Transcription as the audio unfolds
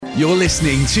You're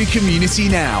listening to Community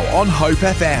Now on Hope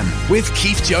FM with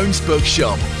Keith Jones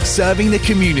Bookshop, serving the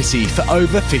community for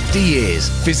over 50 years.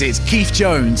 Visit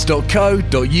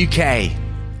keithjones.co.uk.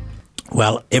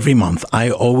 Well, every month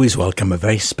I always welcome a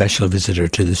very special visitor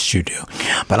to the studio.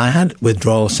 But I had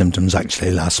withdrawal symptoms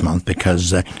actually last month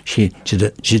because she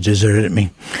deserted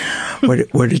me.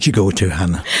 Where did you go to,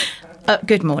 Hannah?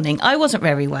 Good morning. I wasn't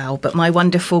very well, but my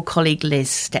wonderful colleague Liz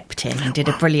stepped in and did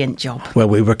a brilliant job. Well,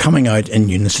 we were coming out in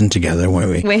unison together,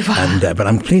 weren't we? We were. And, but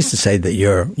I'm pleased to say that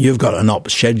you've got an op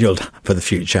scheduled for the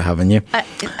future, haven't you?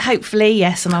 Hopefully,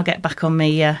 yes, and I'll get back on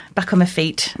my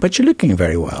feet. But you're looking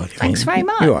very well. Thanks very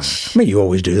much. You are. I mean, you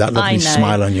always do that lovely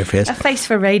smile on your face. A face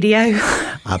for radio.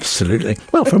 Absolutely.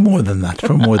 Well, for more than that.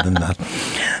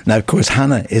 Now, of course,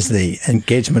 Hannah is the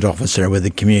engagement officer with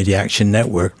the Community Action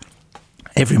Network.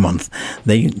 Every month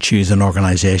they choose an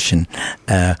organisation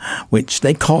which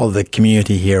they call the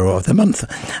Community Hero of the Month,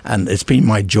 and it's been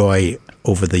my joy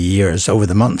over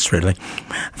the months really.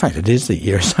 In fact, it is the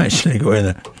years actually, going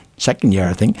the second year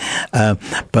I think,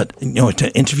 but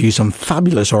to interview some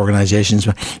fabulous organisations.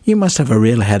 You must have a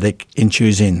real headache in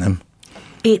choosing them.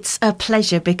 It's a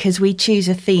pleasure because we choose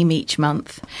a theme each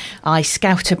month. I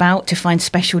scout about to find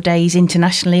special days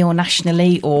internationally or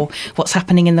nationally or what's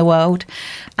happening in the world.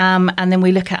 And then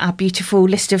we look at our beautiful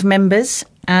list of members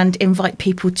and invite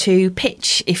people to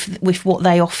pitch if what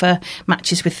they offer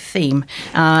matches with the theme.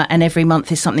 And every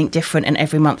month is something different and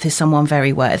every month is someone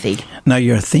very worthy. Now,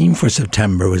 your theme for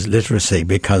September was literacy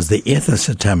because the 8th of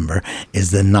September is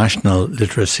the National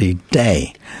Literacy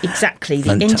Day. Exactly,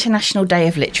 the International Day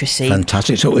of Literacy.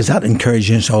 Fantastic. So is that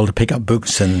encouraging us all to pick up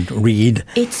books and read?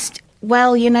 We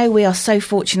are so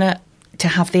fortunate to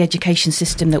have the education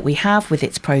system that we have with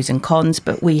its pros and cons,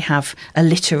 but we have a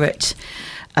literate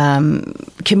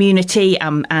community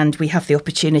and we have the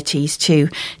opportunities to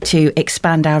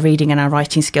expand our reading and our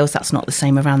writing skills. That's not the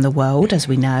same around the world, as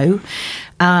we know.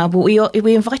 But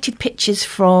we invited pictures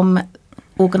from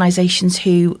organisations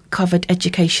who covered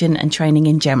education and training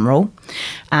in general,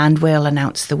 and we'll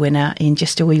announce the winner in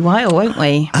just a wee while, won't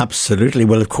we? Absolutely.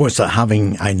 Well, of course,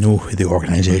 I know who the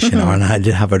organisation are, and I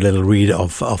did have a little read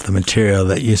of the material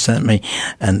that you sent me,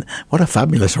 and what a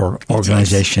fabulous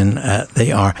organisation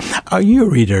they are. Are you a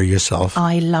reader yourself?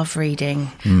 I love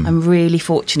reading. I'm really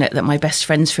fortunate that my best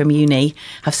friends from uni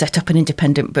have set up an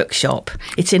independent bookshop.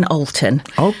 It's in Alton.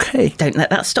 Okay. Don't let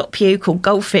that stop you, called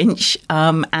Goldfinch,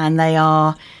 and they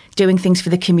are doing things for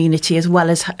the community as well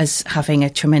as having a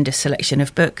tremendous selection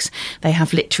of books. They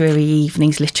have literary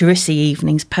evenings, literacy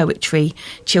evenings, poetry,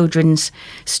 children's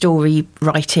story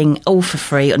writing, all for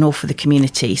free and all for the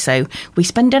community. So we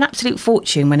spend an absolute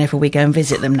fortune whenever we go and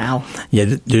visit them now.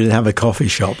 Yeah, do they have a coffee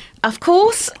shop? Of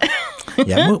course.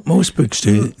 Yeah, most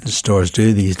stores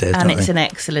do these days. And it's an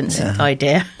excellent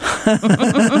idea.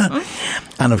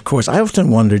 And of course, I often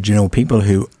wondered, people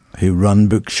who run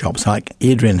bookshops, like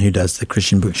Adrian, who does the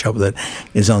Christian bookshop that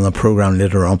is on the programme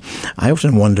later on. I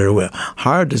often wonder,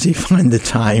 how does he find the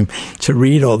time to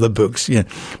read all the books?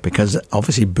 Because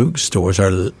obviously bookstores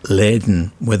are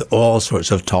laden with all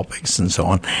sorts of topics and so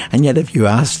on. And yet if you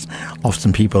ask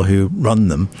often people who run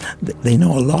them, they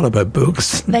know a lot about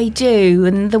books. They do.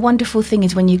 And the wonderful thing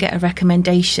is when you get a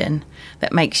recommendation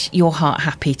that makes your heart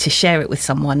happy to share it with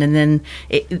someone, and then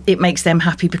it makes them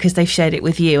happy because they've shared it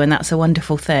with you, and that's a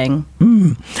wonderful thing.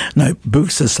 Now,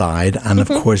 books aside, and of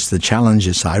course the challenge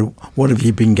aside, what have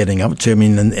you been getting up to? I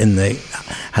mean,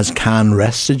 has Cannes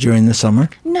rested during the summer?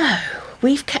 No,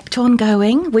 we've kept on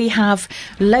going. We have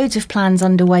loads of plans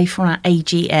underway for our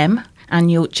AGM,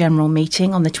 annual general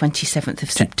meeting, on the 27th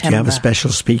of September. Do you have a special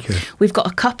speaker? We've got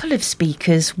a couple of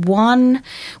speakers. One,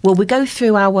 we go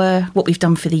through what we've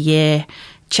done for the year,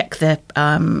 check that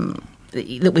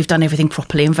we've done everything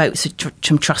properly and vote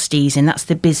some trustees in. That's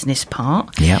the business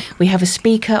part. Yeah. We have a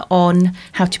speaker on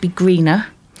how to be greener,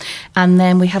 and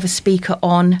then we have a speaker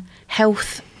on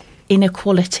health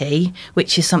inequality,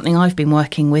 which is something I've been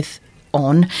working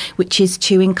on, which is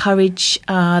to encourage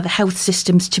the health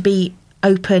systems to be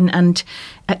open and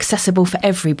accessible for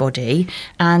everybody.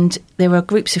 And there are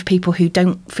groups of people who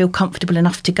don't feel comfortable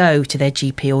enough to go to their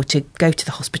GP or to go to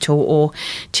the hospital or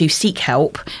to seek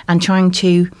help, and trying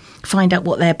to find out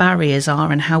what their barriers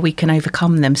are and how we can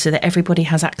overcome them so that everybody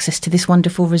has access to this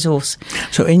wonderful resource.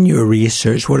 So in your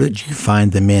research, what did you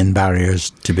find the main barriers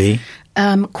to be?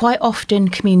 Quite often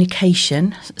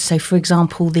communication. So, for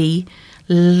example, the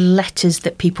letters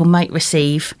that people might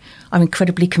receive are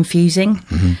incredibly confusing,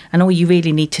 and all you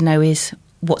really need to know is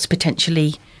what's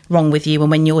potentially wrong with you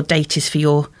and when your date is for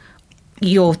your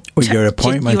your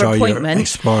appointment or your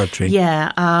exploratory.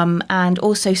 Yeah, and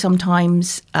also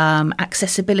sometimes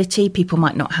accessibility. People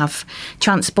might not have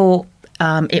transport.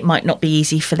 It might not be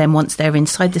easy for them once they're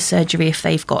inside the surgery if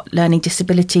they've got learning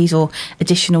disabilities or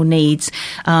additional needs.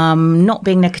 Not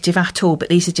being negative at all, but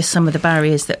these are just some of the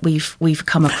barriers that we've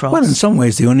come across. Well, in some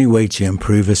ways, the only way to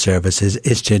improve a service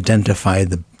is to identify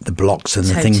the blocks and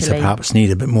the things that perhaps need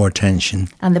a bit more attention.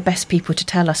 And the best people to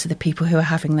tell us are the people who are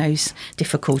having those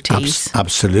difficulties.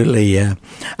 Absolutely, yeah.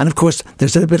 And of course,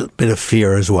 there's a bit of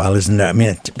fear as well, isn't there? I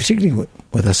mean, particularly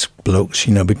with us blokes,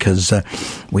 because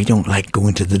we don't like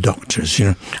going to the doctors,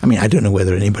 I mean, I don't know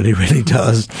whether anybody really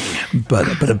does,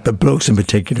 but blokes in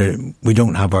particular, we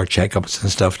don't have our checkups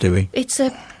and stuff, do we? It's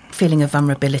a feeling of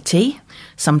vulnerability.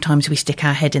 Sometimes we stick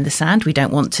our head in the sand. We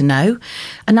don't want to know.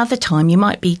 Another time you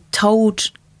might be told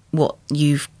what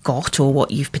you've got or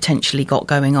what you've potentially got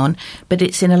going on, but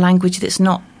it's in a language that's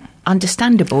not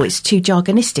understandable. It's too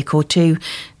jargonistic or too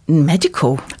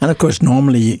medical. And of course,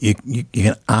 normally you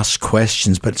can ask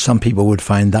questions, but some people would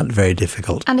find that very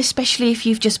difficult. And especially if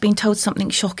you've just been told something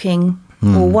shocking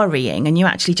or worrying and you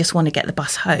actually just want to get the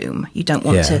bus home. You don't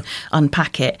want to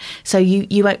unpack it. So you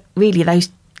really, those,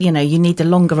 you need a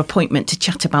longer appointment to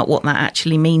chat about what that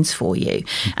actually means for you,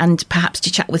 and perhaps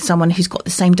to chat with someone who's got the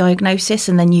same diagnosis,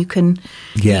 and then you can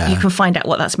find out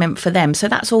what that's meant for them. So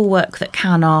that's all work that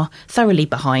CAN are thoroughly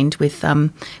behind with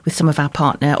some of our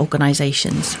partner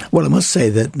organisations. Well, I must say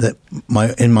that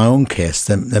in my own case,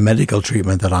 the medical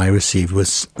treatment that I received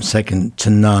was second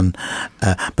to none.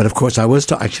 But of course, I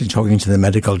was actually talking to the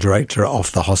medical director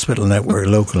of the hospital network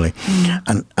locally,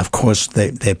 and of course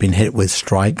they've been hit with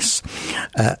strikes.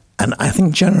 And I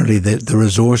think generally the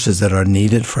resources that are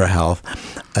needed for health,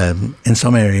 in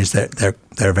some areas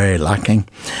they're very lacking.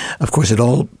 Of course, it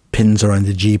all pins around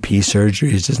the GP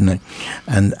surgeries, isn't it?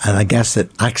 And I guess that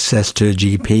access to a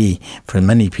GP for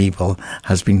many people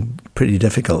has been pretty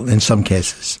difficult in some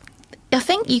cases. I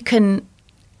think you can.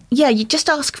 Yeah, you just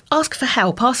ask for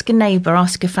help, ask a neighbour,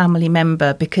 ask a family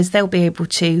member, because they'll be able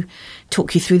to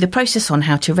talk you through the process on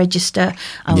how to register.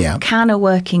 CAN are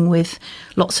working with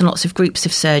lots and lots of groups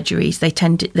of surgeries.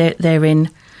 They're in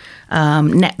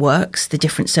networks, the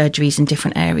different surgeries in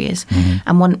different areas.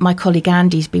 And my colleague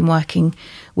Andy's been working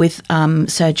with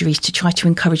surgeries to try to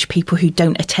encourage people who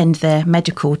don't attend their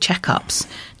medical checkups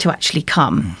to actually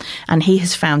come. And he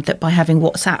has found that by having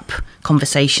WhatsApp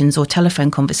conversations or telephone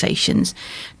conversations,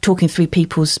 talking through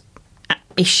people's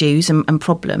issues and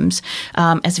problems,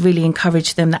 has really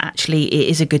encouraged them that actually it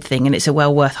is a good thing and it's a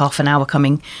well worth half an hour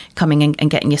coming and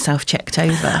getting yourself checked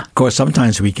over. Of course,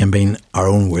 sometimes we can be our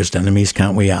own worst enemies,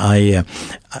 can't we? I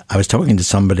was talking to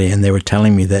somebody and they were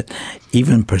telling me that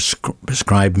even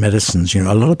prescribed medicines,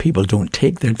 a lot of people don't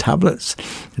take their tablets.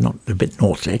 They're a bit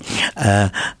naughty.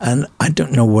 And I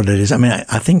don't know what it is. I mean,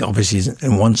 I think obviously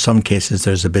in some cases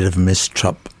there's a bit of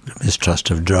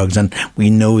mistrust of drugs, and we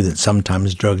know that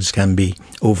sometimes drugs can be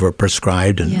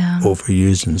overprescribed and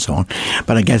overused and so on.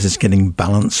 But I guess it's getting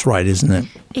balance right, isn't it?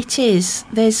 It is.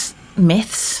 There's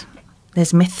myths.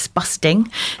 There's myths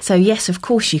busting. So, yes, of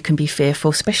course you can be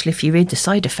fearful, especially if you read the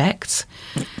side effects.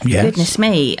 Yes. Goodness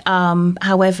me.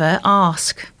 However,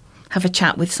 have a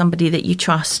chat with somebody that you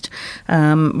trust,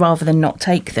 rather than not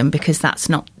take them, because that's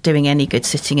not doing any good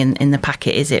sitting in the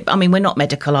packet, is it? I mean, we're not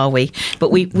medical, are we?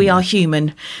 But we are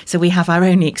human, so we have our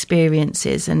own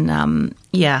experiences. And,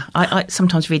 I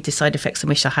sometimes read the side effects and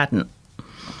wish I hadn't.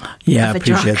 Yeah, I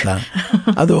appreciate that.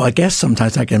 Although I guess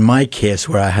sometimes, like in my case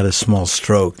where I had a small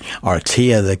stroke, or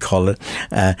TIA they call it,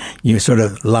 you sort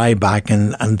of lie back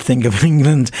and think of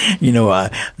England,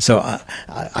 so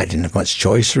I didn't have much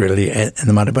choice really in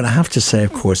the matter. But I have to say,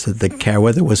 of course, that the care,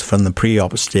 whether it was from the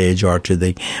pre-op stage or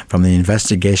from the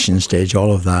investigation stage,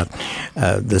 all of that,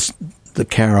 the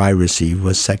care I received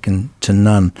was second to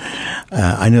none.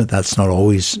 I know that's not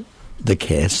always the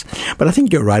case, but I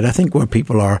think you're right. I think where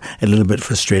people are a little bit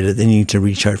frustrated, they need to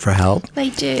reach out for help. They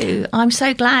do. I'm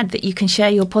so glad that you can share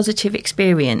your positive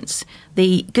experience.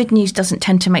 The good news doesn't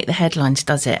tend to make the headlines,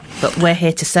 does it? But we're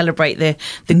here to celebrate the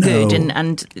good,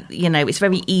 and it's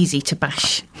very easy to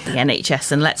bash the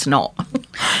NHS, and let's not.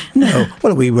 No.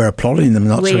 Well, we were applauding them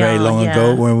not so very long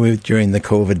ago during the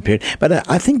COVID period. But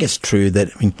I think it's true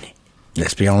that,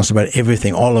 let's be honest about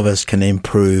everything. All of us can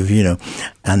improve,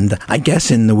 And I guess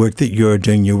in the work that you're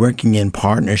doing, you're working in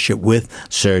partnership with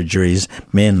surgeries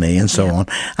mainly and so on.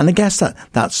 And I guess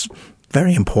that's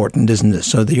very important, isn't it?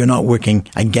 So that you're not working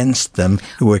against them,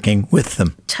 you're working with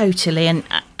them. Totally. And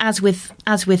as with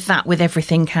that, with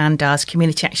everything CAN does,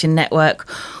 Community Action Network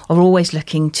are always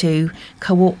looking to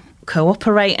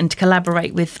cooperate and to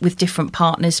collaborate with different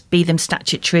partners, be them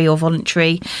statutory or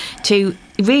voluntary, to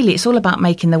really, it's all about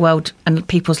making the world and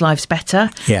people's lives better.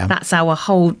 Yeah. That's our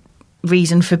whole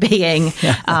reason for being.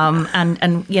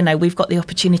 And you know, we've got the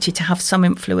opportunity to have some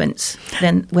influence,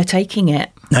 then we're taking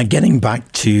it. Now, getting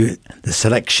back to the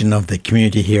selection of the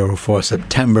community hero for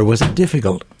September, was it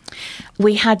difficult?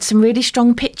 We had some really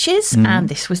strong pitches, and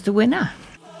this was the winner.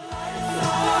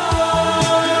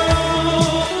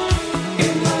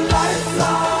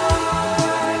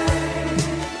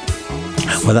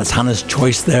 Well, that's Hannah's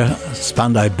choice there,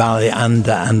 Spandau Ballet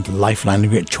and Lifeline, a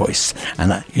great choice.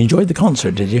 And you enjoyed the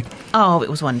concert, did you? Oh, it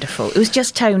was wonderful. It was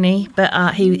just Tony,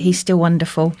 but he's still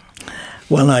wonderful.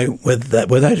 Well, now,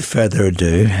 without further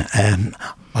ado,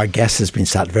 our guest has been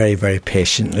sat very, very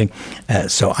patiently.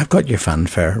 So I've got your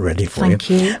fanfare ready for you. Thank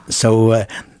you. So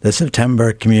the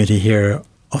September Community Hero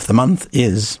of the Month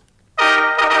is...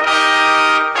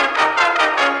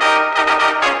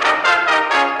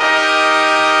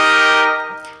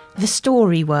 The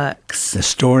Story Works. The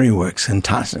Story Works,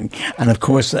 fantastic. And of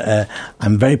course,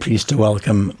 I'm very pleased to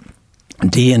welcome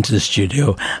Dee into the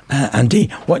studio. And Dee,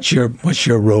 what's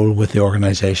your role with the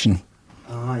organisation?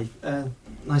 Hi,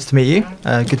 nice to meet you.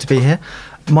 Good to be here.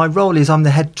 My role is I'm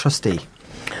the head trustee.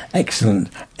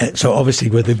 Excellent. So obviously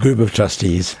with a group of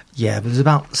trustees. Yeah, but there's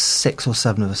about 6 or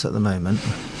 7 of us at the moment.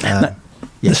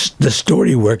 The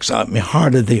Story Works, how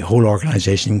did the whole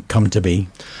organisation come to be?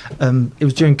 It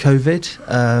was during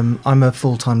COVID. I'm a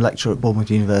full-time lecturer at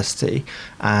Bournemouth University,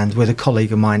 and with a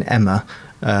colleague of mine, Emma,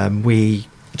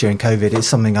 during COVID, it's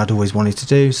something I'd always wanted to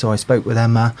do, so I spoke with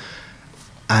Emma,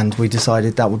 and we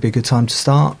decided that would be a good time to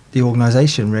start the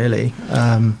organisation, really.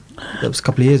 That was a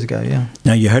couple of years ago, yeah.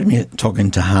 Now, you heard me talking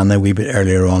to Hannah a wee bit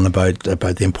earlier on about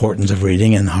the importance of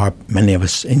reading and how many of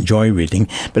us enjoy reading,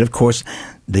 but of course,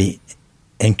 the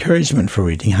encouragement for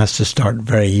reading has to start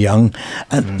very young,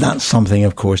 and that's something,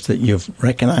 of course, that you've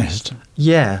recognised.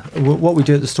 Yeah, what we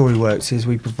do at the Story Works is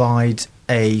we provide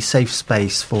a safe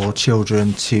space for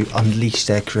children to unleash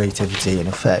their creativity, in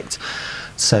effect.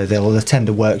 So they'll attend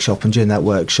a workshop, and during that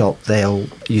workshop they'll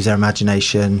use their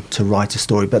imagination to write a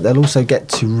story, but they'll also get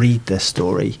to read their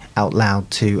story out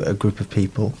loud to a group of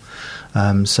people.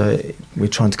 So we're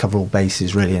trying to cover all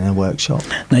bases, really, in a workshop.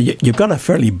 Now, you've got a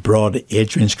fairly broad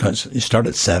age range. You start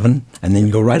at 7 and then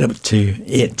you go right up to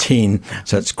 18.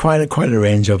 So it's quite a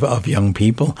range of young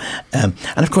people. And,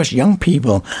 of course, young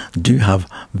people do have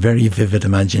very vivid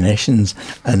imaginations.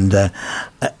 And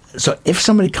so if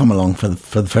somebody come along for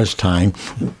the first time,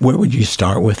 where would you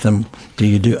start with them? Do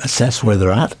you assess where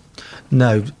they're at?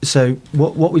 No. So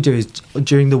what we do is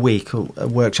during the week,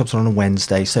 workshops are on a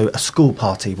Wednesday, so a school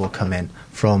party will come in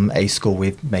from a school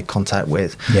we've made contact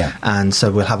with. Yeah. And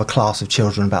so we'll have a class of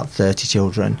children, about 30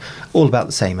 children, all about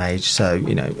the same age, so,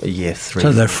 a year 3.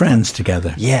 So they're friends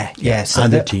together? Yeah. So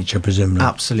and the teacher, presumably?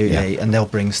 Absolutely, yeah. And they'll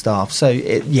bring staff. So,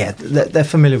 they're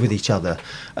familiar with each other.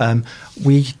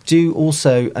 We do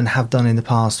also, and have done in the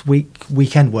past,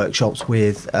 weekend workshops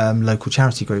with local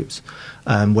charity groups.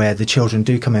 Where the children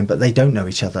do come in, but they don't know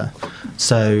each other.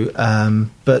 So,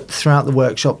 but throughout the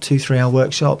workshop, 2-3 hour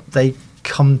workshop, they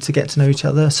come to get to know each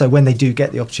other. So when they do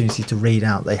get the opportunity to read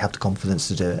out, they have the confidence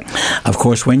to do it. Of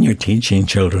course, when you're teaching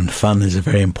children, fun is a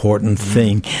very important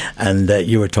thing. And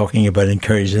you were talking about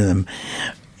encouraging them.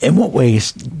 In what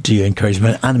ways do you encourage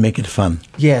them and make it fun?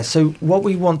 Yeah, so what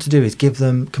we want to do is give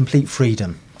them complete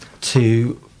freedom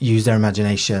to use their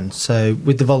imagination. So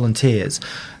with the volunteers,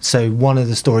 so one of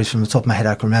the stories from the top of my head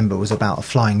I can remember was about a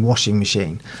flying washing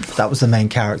machine. That was the main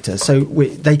character. So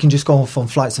they can just go off on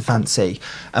flights of fancy,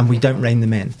 and we don't rein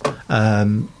them in.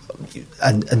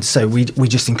 And so we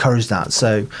just encourage that.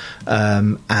 So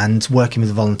and working with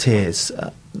the volunteers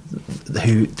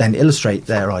who then illustrate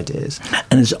their ideas.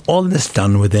 And is all this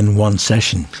done within one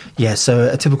session? Yeah, so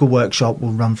a typical workshop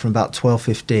will run from about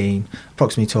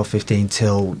approximately 12:15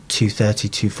 till 2:30,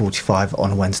 2:45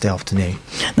 on a Wednesday afternoon.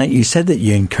 Now, you said that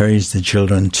you encourage the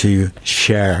children to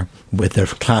share with their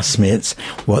classmates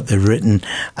what they've written.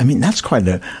 I mean, that's quite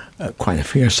a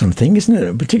fearsome thing, isn't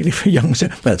it? Particularly for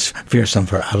youngsters. Well, it's fearsome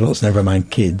for adults, never mind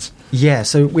kids. Yeah,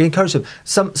 so we encourage them.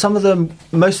 Some of them,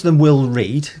 most of them will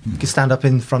read, stand up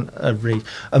in front and read.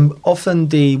 Often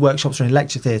the workshops are in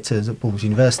lecture theatres at Bournemouth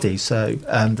University, so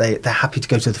they're happy to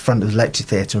go to the front of the lecture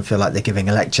theatre and feel like they're giving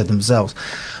a lecture themselves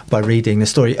by reading the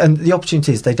story. And the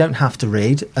opportunity is they don't have to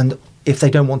read, and if they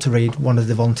don't want to read, one of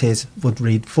the volunteers would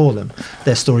read for them,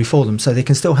 their story for them. So they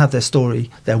can still have their story,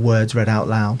 their words read out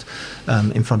loud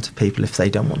in front of people if they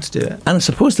don't want to do it. And I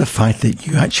suppose the fact that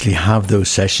you actually have those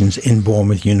sessions in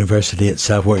Bournemouth University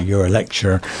itself, where you're a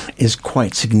lecturer, is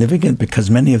quite significant,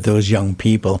 because many of those young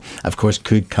people, of course,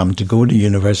 could come to go to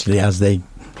university as they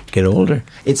get older.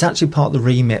 It's actually part of the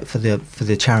remit for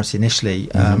the charity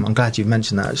initially. I'm glad you've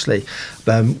mentioned that, actually.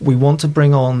 We want to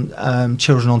bring on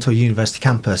children onto a university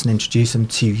campus and introduce them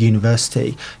to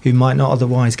university who might not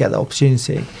otherwise get that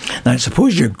opportunity. Now, I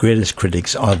suppose your greatest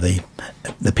critics are the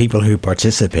people who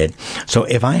participate. So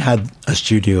if I had a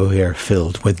studio here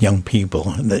filled with young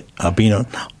people that have been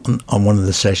on one of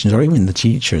the sessions, or even the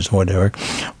teachers or whatever,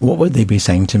 what would they be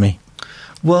saying to me?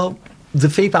 Well, the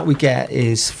feedback we get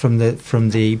is from both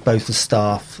the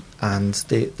staff and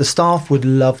the staff would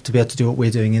love to be able to do what we're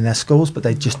doing in their schools, but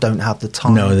they just don't have the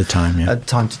time.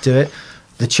 Time to do it.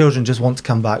 The children just want to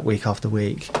come back week after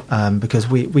week because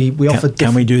we offer different.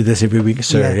 Can we do this every week,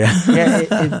 sir?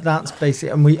 Yeah, that's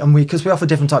basically, and we because we offer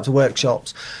different types of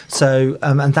workshops. So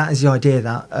and that is the idea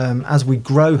that as we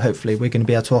grow, hopefully, we're going to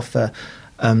be able to offer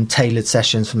tailored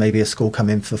sessions for maybe a school come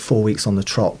in for 4 weeks on the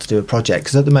trot to do a project,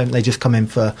 because at the moment they just come in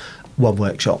for one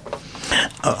workshop.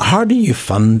 How do you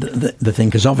fund the thing?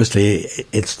 Because obviously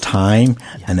it's time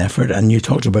and effort, and you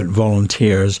talked about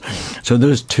volunteers. So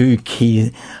those two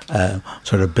key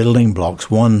sort of building blocks: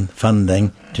 one,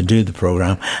 funding to do the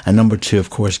programme, and number two, of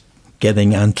course,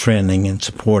 getting and training and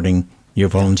supporting your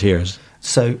volunteers.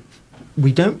 So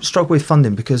we don't struggle with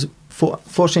funding because,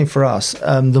 fortunately for us,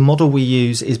 the model we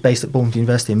use is based at Bournemouth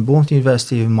University, and Bournemouth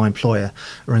University, my employer,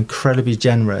 are incredibly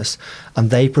generous, and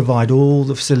they provide all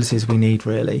the facilities we need,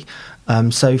 really.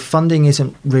 So funding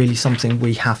isn't really something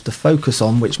we have to focus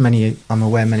on, which I'm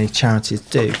aware many charities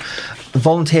do.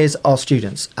 Volunteers are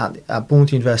students at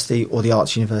Bournemouth University or the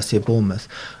Arts University of Bournemouth.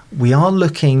 We are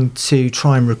looking to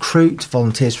try and recruit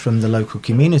volunteers from the local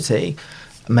community,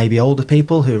 maybe older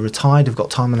people who are retired, have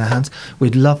got time on their hands.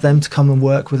 We'd love them to come and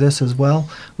work with us as well.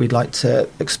 We'd like to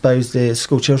expose the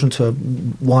school children to a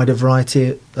wider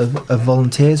variety of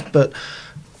volunteers, but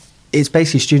it's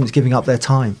basically students giving up their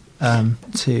time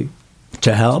to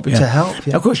help, yeah. To help,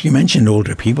 yeah. Of course, you mentioned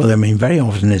older people. I mean, very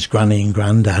often it's granny and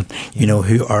granddad,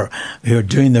 who are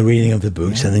doing the reading of the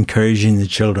books and encouraging the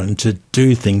children to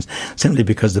do things, simply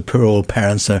because the poor old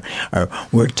parents are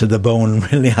worked to the bone,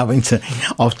 really having to.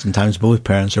 Oftentimes, both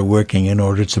parents are working in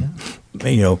order to.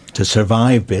 To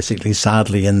survive, basically,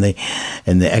 sadly, in the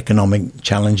economic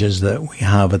challenges that we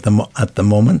have at the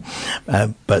moment.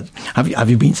 But have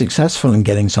you been successful in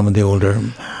getting some of the older?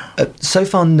 So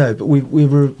far, no. But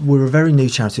we're a very new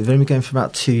charity. We've only been going for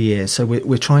about 2 years, so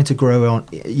we're trying to grow on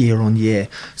year.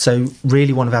 So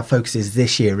really, one of our focuses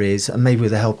this year is, and maybe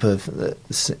with the help of and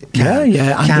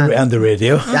the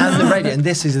radio, and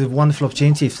this is a wonderful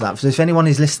opportunity for that. So if anyone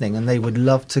is listening and they would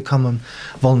love to come and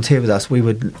volunteer with us, we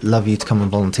would love you to come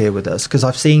and volunteer with us, because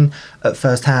I've seen at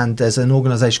first hand there's an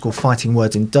organisation called Fighting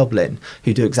Words in Dublin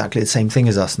who do exactly the same thing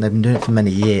as us, and they've been doing it for many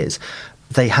years.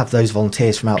 They have those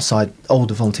volunteers from outside,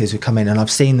 older volunteers who come in, and I've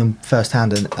seen them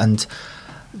firsthand, and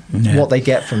what they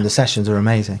get from the sessions are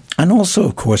amazing. And also,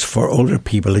 of course, for older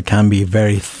people, it can be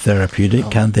very therapeutic,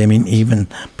 can't they? I mean, even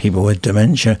people with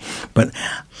dementia. But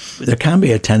there can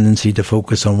be a tendency to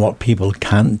focus on what people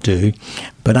can't do.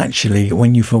 But actually,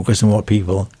 when you focus on what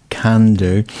people can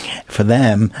do, for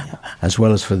them, as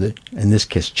well as for in this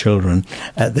case, children,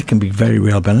 there can be very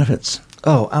real benefits.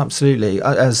 Oh, absolutely.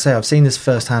 As I say, I've seen this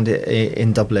firsthand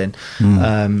in Dublin.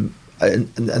 And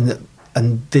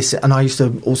I used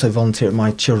to also volunteer at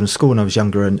my children's school when I was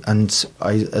younger, and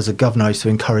I, as a governor, I used to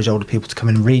encourage older people to come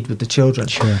and read with the children.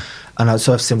 Sure. And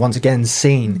so I've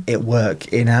seen it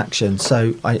work in action.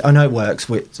 So I know it works.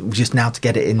 We just now to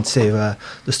get it into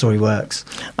the story works.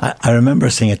 I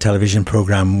remember seeing a television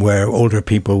program where older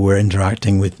people were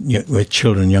interacting with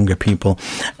children, younger people,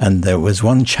 and there was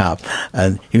one chap,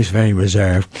 and he was very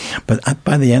reserved. But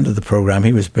by the end of the program,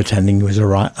 he was pretending he was a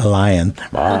lion,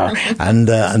 and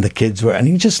the kids were, and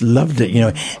he just loved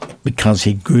it, because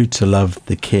he grew to love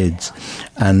the kids,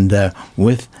 and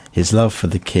with his love for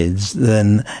the kids,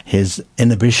 then his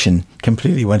inhibition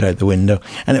completely went out the window,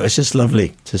 and it was just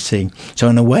lovely to see. So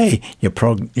in a way, your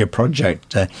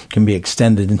project can be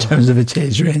extended in terms of its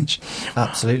age range.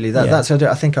 Absolutely. That's what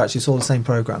I think I actually saw the same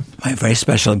programme. My very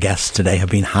special guests today have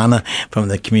been Hannah from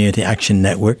the Community Action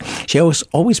Network. She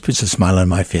always puts a smile on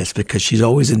my face, because she's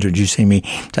always introducing me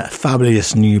to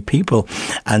fabulous new people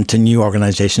and to new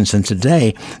organisations. And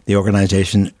today, the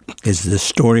organisation is the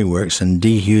Storyworks, and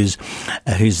Dee Hughes,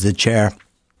 who's the chair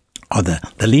or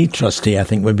the lead trustee, I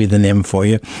think would be the name for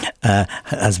you,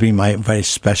 has been my very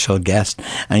special guest.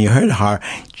 And you heard how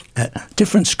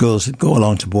different schools go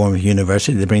along to Bournemouth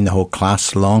University. They bring the whole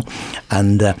class along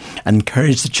and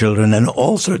encourage the children in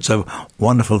all sorts of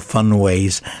wonderful, fun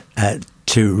ways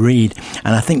to read.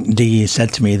 And I think Dee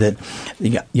said to me that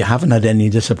you haven't had any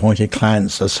disappointed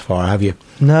clients thus far, have you?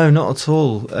 No, not at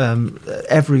all.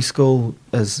 Every school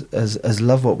has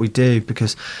loved what we do,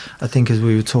 because I think, as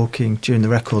we were talking during the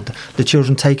record, the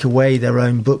children take away their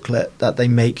own booklet that they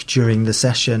make during the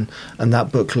session, and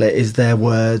that booklet is their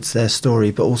words, their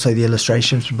story, but also the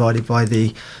illustrations provided by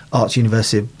the Arts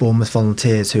University of Bournemouth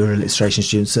volunteers, who are illustration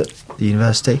students at the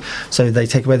university. So they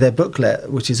take away their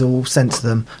booklet, which is all sent to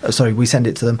them. We send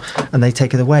it to them, and they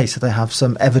take it away, so they have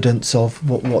some evidence of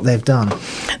what they've done.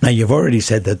 Now, you've already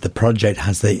said that the project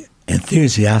has the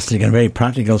enthusiastic and very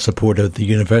practical support of the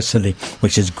university,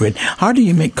 which is great. How do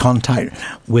you make contact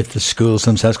with the schools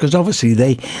themselves? Because obviously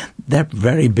they're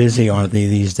very busy, aren't they,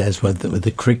 these days with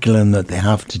the curriculum that they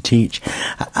have to teach.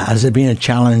 Has it been a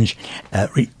challenge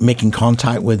making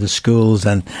contact with the schools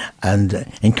and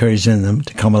encouraging them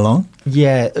to come along?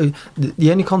 Yeah,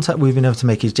 the only contact we've been able to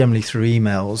make is generally through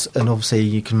emails, and obviously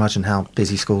you can imagine how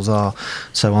busy schools are,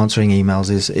 so answering emails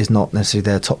is not necessarily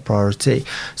their top priority.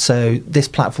 So this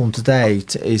platform today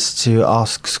is to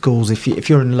ask schools, if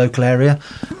you're in a local area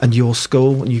and your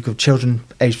school and you've got children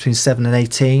aged between 7 and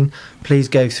 18, please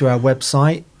go through our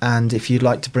website. And if you'd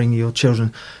like to bring your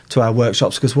children to our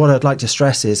workshops, because what I'd like to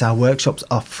stress is our workshops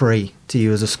are free to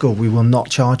you as a school. We will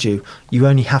not charge you. You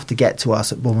only have to get to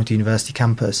us at Bournemouth University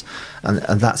campus, and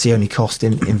that's the only cost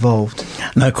involved.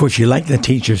 Now, of course, you like the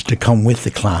teachers to come with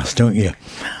the class, don't you?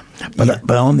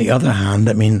 But on the other hand,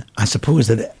 I mean, I suppose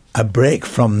that a break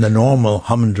from the normal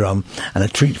humdrum and a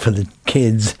treat for the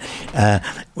kids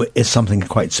is something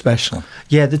quite special.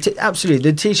 Yeah,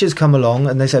 absolutely. The teachers come along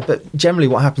and they say, but generally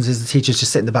what happens is the teachers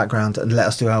just sit in the background and let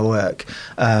us do our work.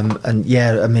 And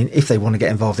yeah, I mean, if they want to get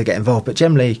involved, they get involved. But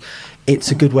generally,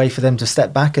 it's a good way for them to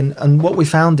step back. And what we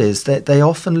found is that they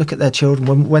often look at their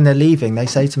children when they're leaving. They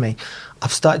say to me,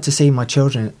 I've started to see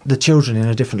the children in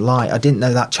a different light. I didn't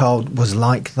know that child was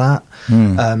like that.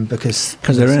 Because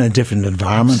they're in a different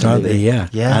environment, aren't they? Yeah.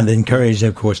 And encouraged,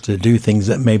 of course, to do things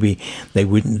that maybe they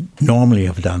wouldn't normally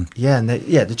have done. Yeah, and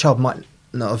the child might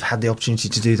not have had the opportunity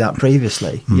to do that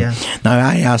previously. Yeah. Now,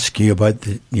 I ask you about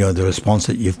the response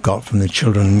that you've got from the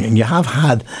children, and you have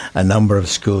had a number of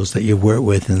schools that you've worked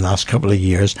with in the last couple of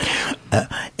years.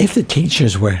 If the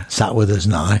teachers were sat with us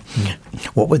now,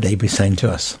 what would they be saying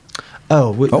to us?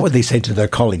 What would they say to their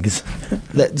colleagues?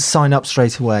 Sign up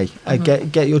straight away.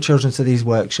 Get your children to these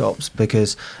workshops,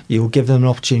 because you will give them an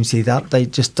opportunity that they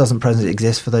just doesn't presently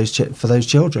exist for those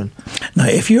children. Now,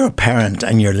 if you're a parent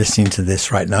and you're listening to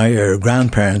this right now, you're a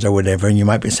grandparent or whatever, and you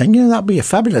might be saying, that'd be a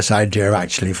fabulous idea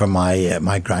actually for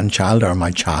my grandchild or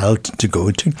my child to go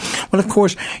to. Well, of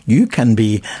course, you can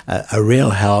be a real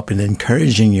help in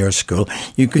encouraging your school.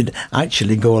 You could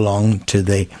actually go along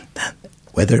to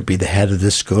whether it be the head of the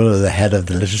school or the head of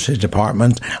the literacy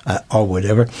department or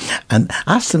whatever, and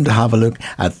ask them to have a look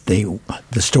at the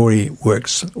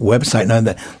Storyworks website. Now,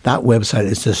 that website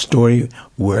is the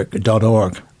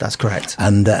storywork.org. That's correct.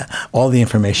 And all the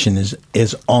information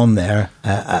is on there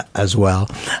as well.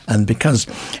 And because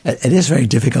it is very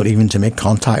difficult even to make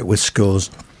contact with schools,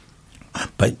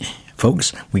 but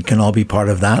folks, we can all be part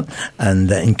of that and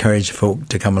encourage folk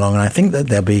to come along. And I think that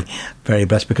they'll be very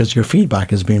blessed, because your feedback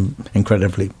has been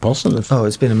incredibly positive. Oh,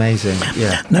 it's been amazing,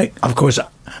 yeah. Now, of course,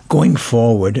 going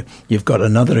forward, you've got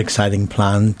another exciting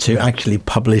plan to actually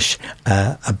publish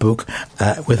a book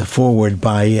with a foreword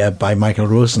by Michael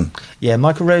Rosen. Yeah,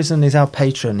 Michael Rosen is our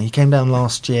patron. He came down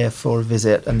last year for a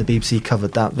visit, and the BBC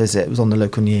covered that visit. It was on the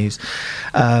local news.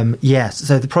 So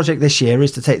the project this year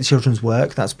is to take the children's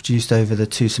work that's produced over the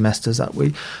 2 semesters that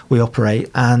we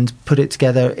operate and put it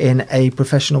together in a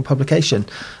professional publication.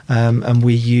 And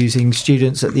we're using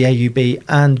students at the AUB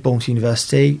and Bournemouth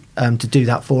University to do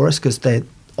that for us, because they're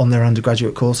on their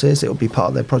undergraduate courses. It will be part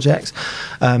of their projects,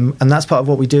 and that's part of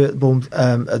what we do at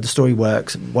the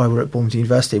Storyworks. While we're at Bournemouth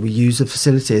University, we use the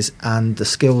facilities and the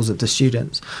skills of the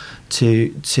students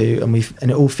and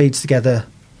it all feeds together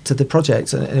to the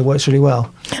project, and it works really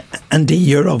well. And Dee,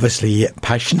 you're obviously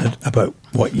passionate about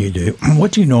what you do.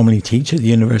 What do you normally teach at the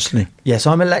university? Yes,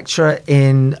 I'm a lecturer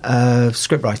in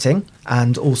script writing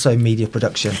and also media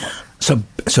production.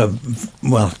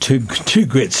 Well, two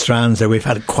great strands there. We've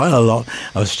had quite a lot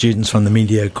of students from the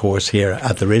media course here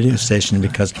at the radio station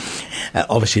because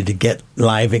obviously to get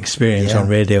live experience on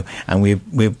radio, and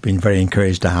we've been very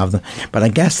encouraged to have them. But I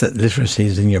guess that literacy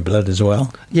is in your blood as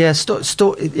well. Yeah,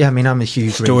 I mean, I'm a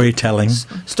huge storytelling.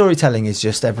 Storytelling is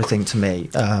just everything to me,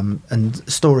 and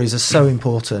stories are so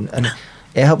important, and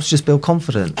it helps just build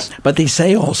confidence. But they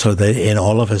say also that in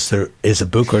all of us there is a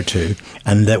book or two,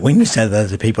 and that when you say that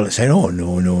to people, they say, oh,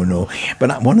 no.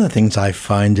 But one of the things I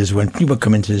find is when people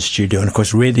come into the studio, and of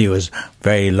course radio is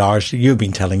very large, you've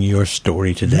been telling your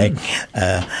story today,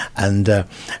 and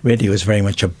radio is very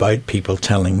much about people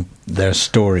telling their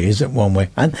stories in one way.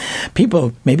 And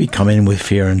people maybe come in with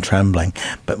fear and trembling,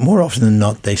 but more often than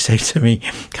not, they say to me,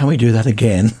 can we do that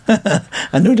again?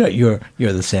 And no doubt you're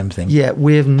the same thing. Yeah,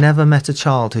 we've never met a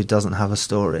child who doesn't have a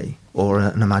story or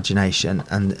an imagination,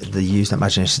 and they use that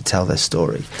imagination to tell their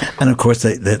story. And of course,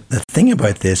 the thing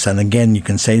about this, and again, you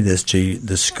can say this to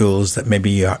the schools that maybe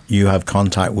you have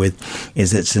contact with,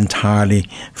 is it's entirely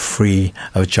free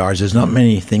of charge. There's not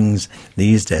many things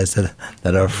these days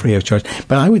that are free of charge.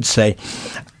 But I would say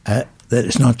that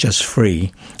it's not just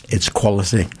free; it's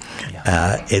quality.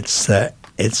 Yeah.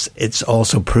 It's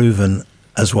also proven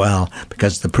as well,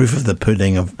 because the proof of the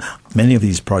pudding of many of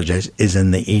these projects is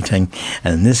in the eating,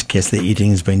 and in this case the eating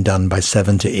has been done by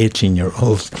 7 to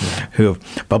 18-year-olds who are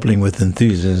bubbling with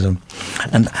enthusiasm.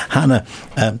 And Hannah,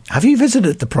 have you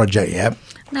visited the project yet?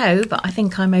 No, but I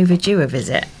think I'm overdue a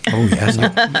visit. Oh yes.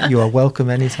 You are welcome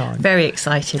anytime. Very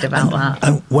excited about that.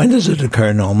 And when does it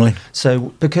occur normally?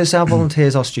 So because our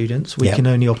volunteers are students, we can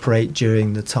only operate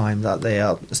during the time that they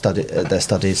are their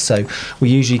studies. So we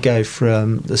usually go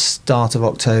from the start of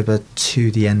October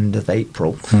to the end of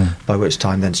April, by which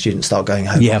time then students start going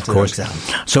home after their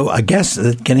exams. So I guess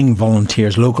that getting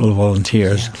volunteers, local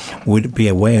volunteers, would be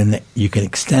a way in that you can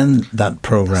extend that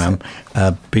programme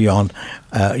beyond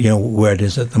where it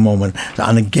is at the moment.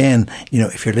 And again,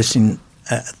 if you're listening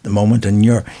at the moment and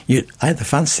I had the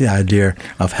fancy idea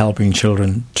of helping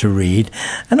children to read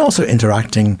and also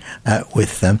interacting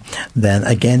with them, then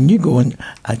again you go and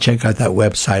check out that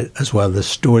website as well, the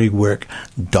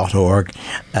storywork.org,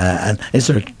 and is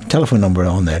there a telephone number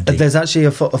on there, Dee? There's actually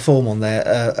a form on there,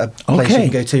 a place you can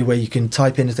go to where you can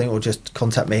type in a thing or just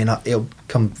contact me, and it'll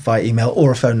come via email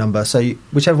or a phone number, so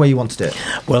whichever way you want to do it.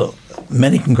 Well,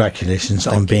 many congratulations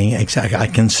on being exact. I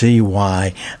can see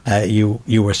why you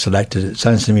were selected. It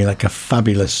sounds to me like a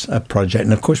fabulous project,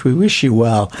 and of course we wish you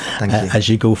well as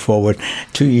you go forward.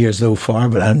 2 years so far,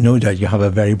 but I have no doubt you have a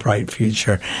very bright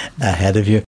future ahead of you.